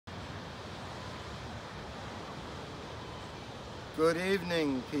Good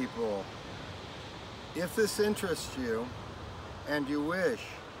evening, people. If this interests you and you wish,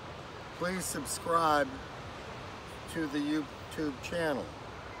 please subscribe to the YouTube channel,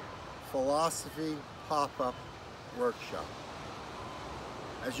 Philosophy Pop-Up Workshop.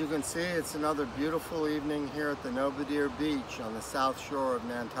 As you can see, it's another beautiful evening here at the Nobadeer beach on the south shore of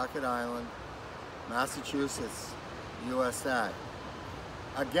Nantucket Island, Massachusetts, USA.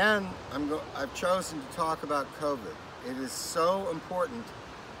 Again, I've chosen to talk about COVID. It is so important.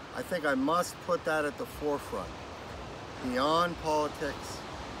 I think I must put that at the forefront. Beyond politics,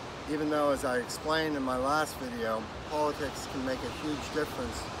 even though, as I explained in my last video, politics can make a huge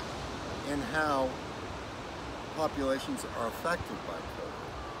difference in how populations are affected by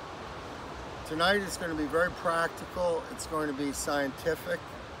COVID. Tonight is going to be very practical. It's going to be scientific,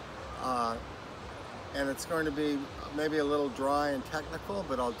 and it's going to be maybe a little dry and technical,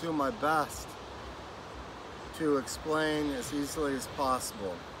 but I'll do my best to explain as easily as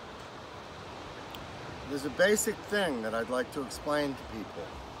possible. There's a basic thing that I'd like to explain to people.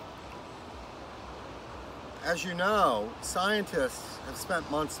 As you know, scientists have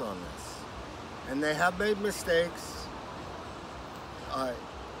spent months on this, and they have made mistakes.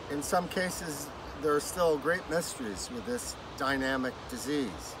 In some cases, there are still great mysteries with this dynamic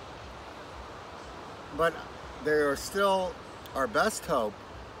disease. But they are still our best hope.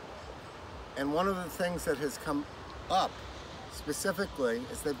 And one of the things that has come up specifically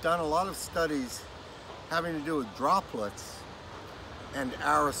is they've done a lot of studies having to do with droplets and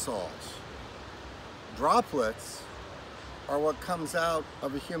aerosols. Droplets are what comes out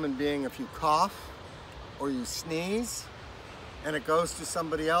of a human being if you cough or you sneeze and it goes to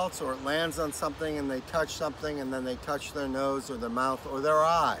somebody else, or it lands on something and they touch something and then they touch their nose or their mouth or their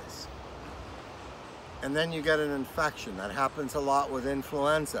eyes. And then you get an infection. That happens a lot with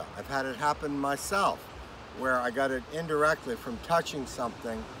influenza. I've had it happen myself, where I got it indirectly from touching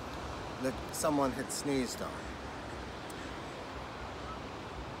something that someone had sneezed on.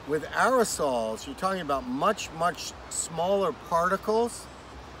 With aerosols, you're talking about much, much smaller particles,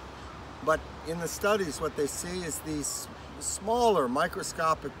 but in the studies what they see is these smaller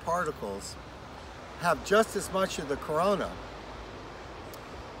microscopic particles have just as much of the corona,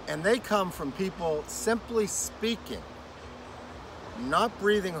 and they come from people simply speaking, not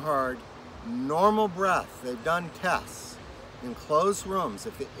breathing hard, normal breath. They've done tests in closed rooms.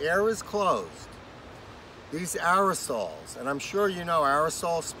 If the air is closed, these aerosols, and I'm sure you know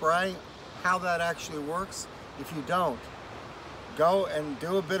aerosol spray, how that actually works. If you don't, go and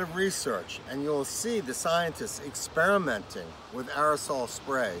do a bit of research and you'll see the scientists experimenting with aerosol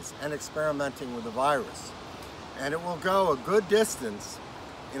sprays and experimenting with the virus. And it will go a good distance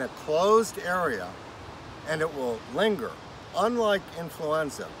in a closed area, and it will linger, unlike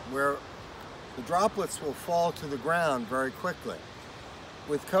influenza, where the droplets will fall to the ground very quickly.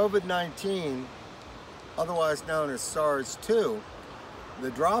 With COVID-19, otherwise known as SARS-2,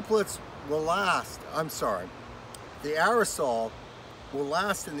 the droplets will last, the aerosol will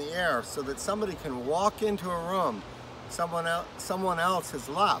last in the air so that somebody can walk into a room someone else has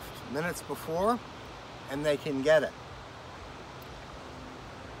left minutes before, and they can get it.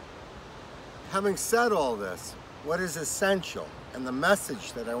 Having said all this, what is essential, and the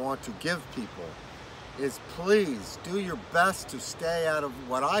message that I want to give people, is please do your best to stay out of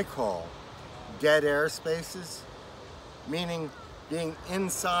what I call dead air spaces, meaning being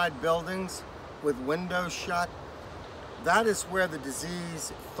inside buildings with windows shut. That is where the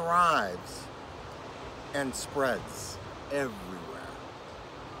disease thrives and spreads everywhere.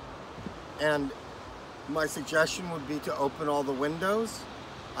 And my suggestion would be to open all the windows.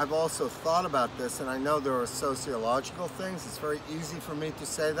 I've also thought about this, and I know there are sociological things. It's very easy for me to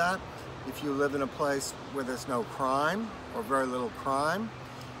say that if you live in a place where there's no crime or very little crime.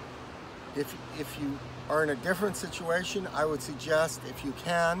 If you are in a different situation, I would suggest, if you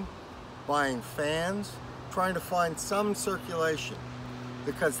can, buying fans, trying to find some circulation,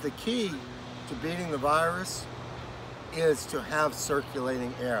 because the key to beating the virus is to have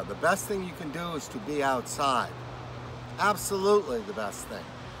circulating air. The best thing you can do is to be outside. Absolutely the best thing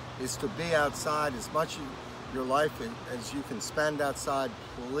is to be outside. As much of your life as you can spend outside,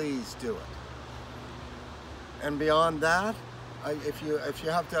 please do it. And beyond that, if you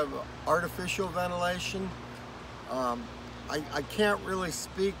have to have artificial ventilation, I can't really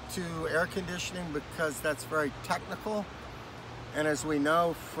speak to air conditioning because that's very technical. And as we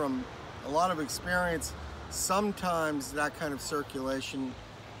know from a lot of experience, sometimes that kind of circulation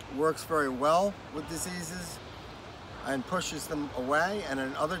works very well with diseases and pushes them away. And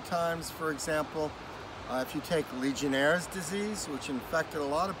in other times, for example, if you take Legionnaire's disease, which infected a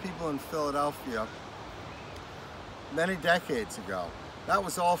lot of people in Philadelphia, many decades ago. That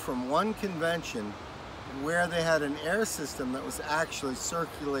was all from one convention where they had an air system that was actually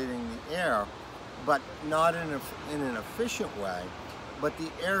circulating the air, but not in an efficient way, but the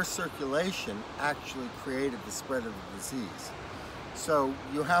air circulation actually created the spread of the disease. So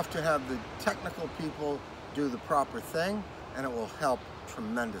you have to have the technical people do the proper thing, and it will help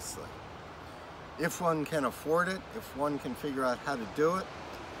tremendously. If one can afford it, if one can figure out how to do it,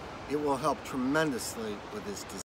 it will help tremendously with this disease.